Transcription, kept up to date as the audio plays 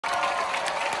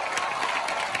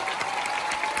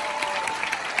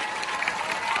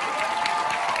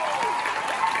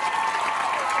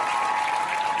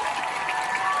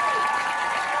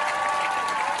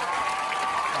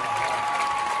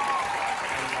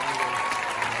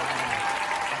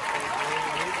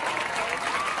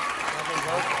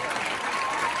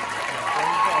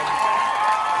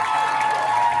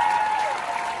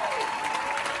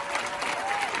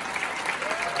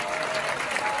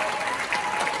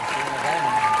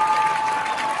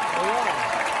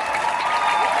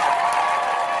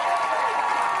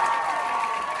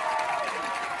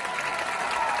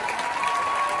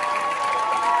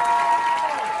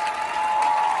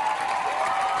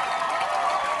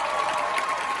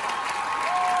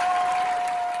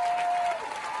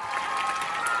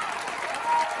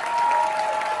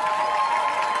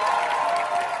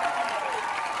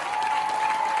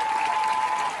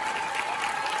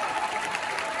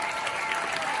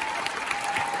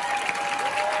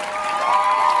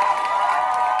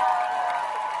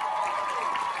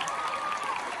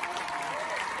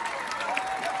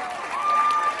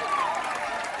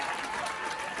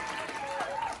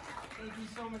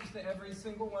to every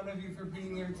single one of you for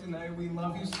being here tonight. We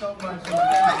love you so much. And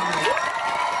thank you.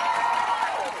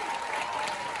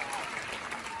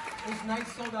 This night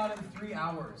sold out in 3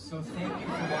 hours, so thank you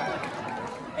for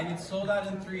that. And it sold out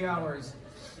in 3 hours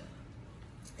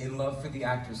in love for the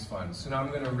Actors Fund. So now I'm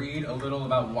going to read a little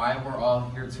about why we're all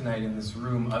here tonight in this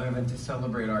room, other than to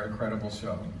celebrate our incredible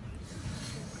show.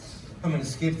 I'm going to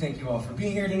skip. Thank you all for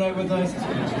being here tonight with us. It's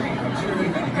been a dream. I'm sure we'll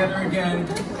be together again.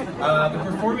 The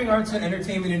performing arts and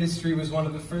entertainment industry was one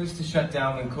of the first to shut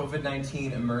down when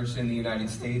COVID-19 emerged in the United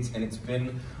States, and it's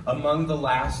been among the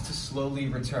last to slowly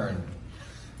return.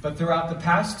 But throughout the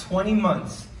past 20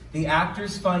 months, the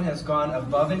Actors Fund has gone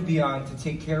above and beyond to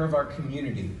take care of our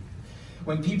community.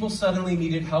 When people suddenly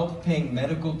needed help paying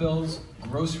medical bills,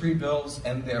 grocery bills,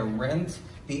 and their rent,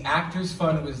 the Actors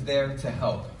Fund was there to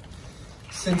help.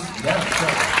 Since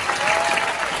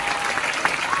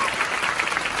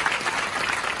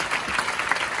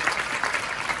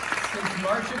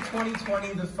March of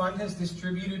 2020, the fund has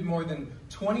distributed more than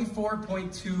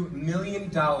 $24.2 million in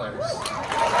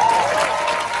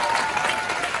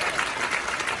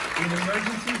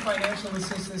emergency financial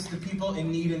assistance to people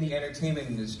in need in the entertainment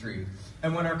industry.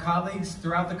 And when our colleagues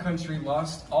throughout the country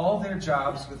lost all their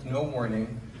jobs with no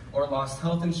warning, or lost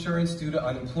health insurance due to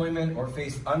unemployment, or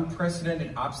faced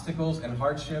unprecedented obstacles and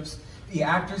hardships, the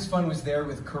Actors Fund was there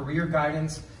with career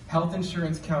guidance, health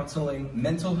insurance counseling,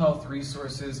 mental health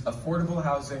resources, affordable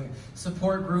housing,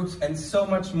 support groups, and so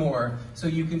much more. So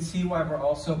you can see why we're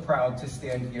all so proud to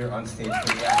stand here on stage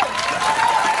for the Actors.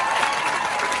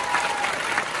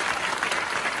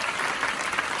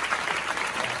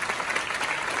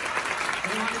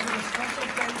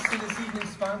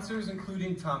 Sponsors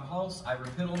including Tom Hulse, Ira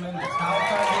Pittleman, the Tao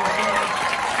Foundation,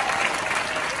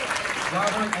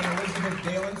 Robert and Elizabeth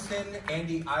Balinson,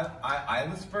 Andy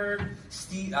Eilisberg,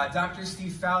 Dr.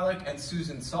 Steve Fallick, and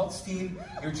Susan Saltstein.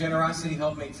 Your generosity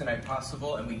helped make tonight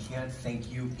possible, and we can't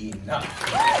thank you enough.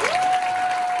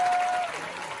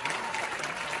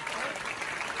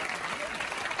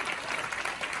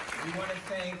 We want to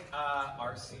thank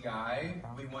RCI.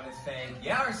 We want to thank,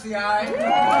 RCI,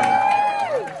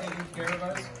 for taking care of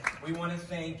us. We want to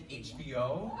thank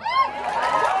HBO.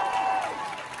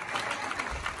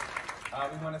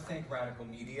 We want to thank Radical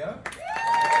Media.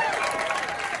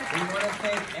 We want to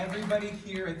thank everybody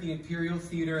here at the Imperial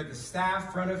Theater, the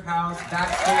staff, front of house,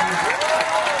 backstage.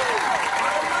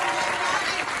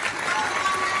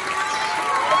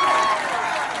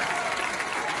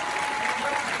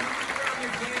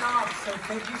 So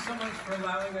thank you so much for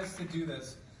allowing us to do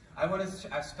this. I want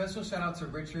to a special shout out to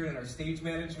Richard and our stage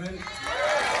management. And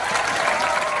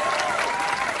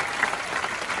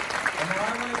what I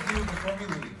want to do before we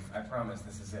leave, I promise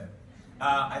this is it.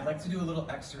 I'd like to do a little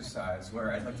exercise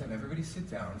where I'd like to have everybody sit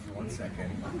down for 1 second.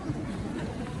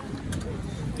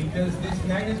 Because this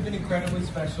night has been incredibly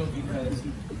special because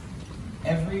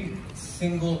every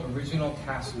single original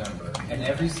cast member and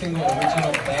every single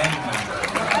original band member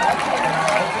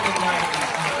opening night is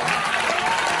here.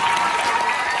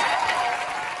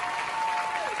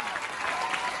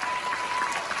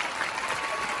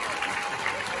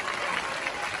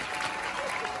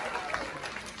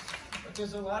 But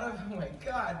there's a lot of, oh my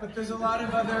God, but there's a lot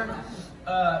of other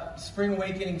Spring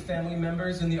Awakening family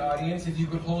members in the audience. If you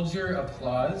could hold your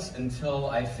applause until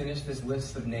I finish this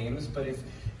list of names, but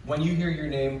when you hear your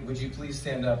name, would you please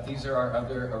stand up? These are our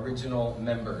other original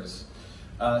members.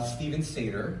 Steven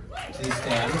Sater, please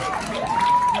stand.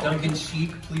 Duncan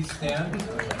Sheik, please stand.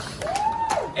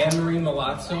 Anne-Marie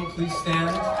Milazzo, please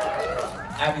stand.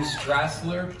 Abby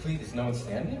Strassler, please. Is no one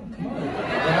standing? Come on.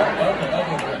 Yeah?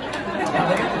 Okay, good. Now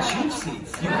they got the cheap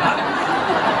seats. You got it.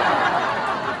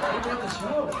 They got the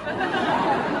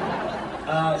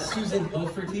show. Susan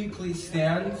Hilferty, please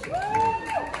stand.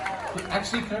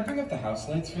 Actually, can I bring up the house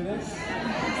lights for this? Is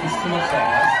this too much to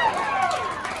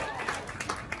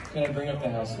Can I bring up the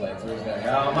house lights? Where's that?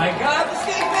 Oh my God, the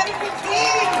state benefit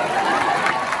team!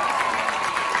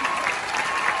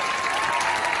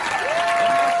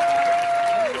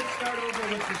 Let's start over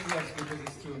with this list because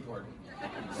it's too important.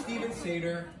 Steven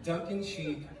Sater, Duncan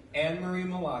Sheik, Anne-Marie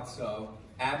Milazzo,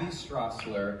 Abby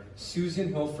Strassler,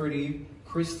 Susan Hilferty,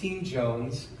 Christine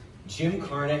Jones, Jim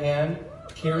Carnahan,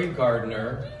 Carrie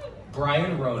Gardner,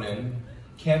 Brian Ronan,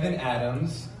 Kevin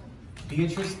Adams,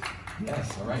 Beatrice,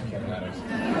 yes, all right, Kevin Adams.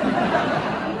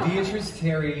 Beatrice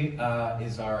Terry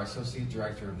is our associate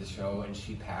director of the show, and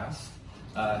she passed,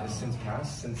 has since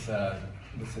passed since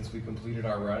we completed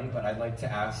our run, but I'd like to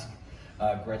ask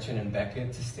Gretchen and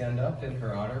Beckett to stand up in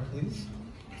her honor, please.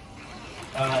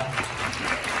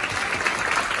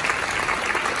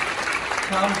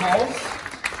 Tom Hulse,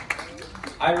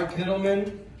 Ira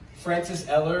Pittleman, Francis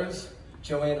Ellers,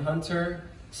 Joanne Hunter,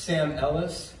 Sam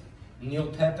Ellis, Neil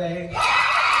Pepe.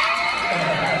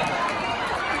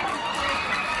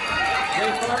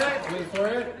 Wait for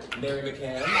it, Mary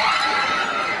McCann.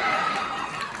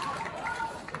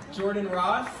 Jordan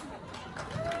Roth.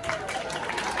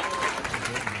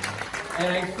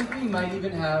 And I think we might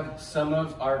even have some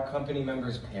of our company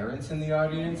members' parents in the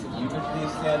audience. If you could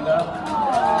please stand up.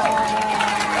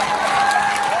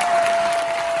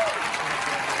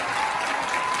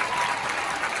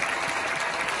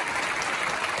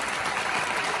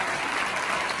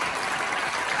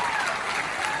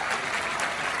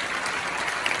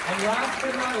 And last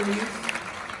but not least,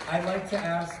 I'd like to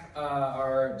ask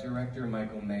our director,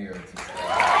 Michael Mayer, to stay.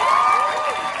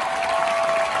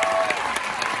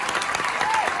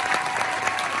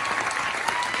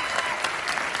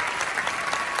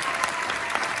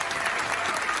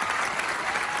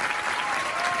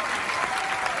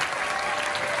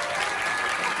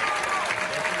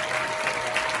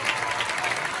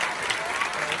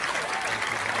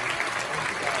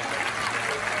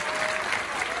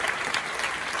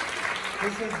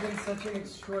 This has been such an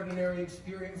extraordinary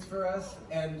experience for us,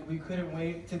 and we couldn't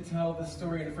wait to tell the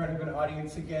story in front of an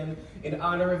audience again in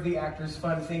honor of the Actors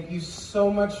Fund. Thank you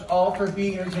so much all for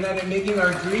being here tonight and making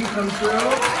our dream come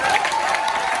true.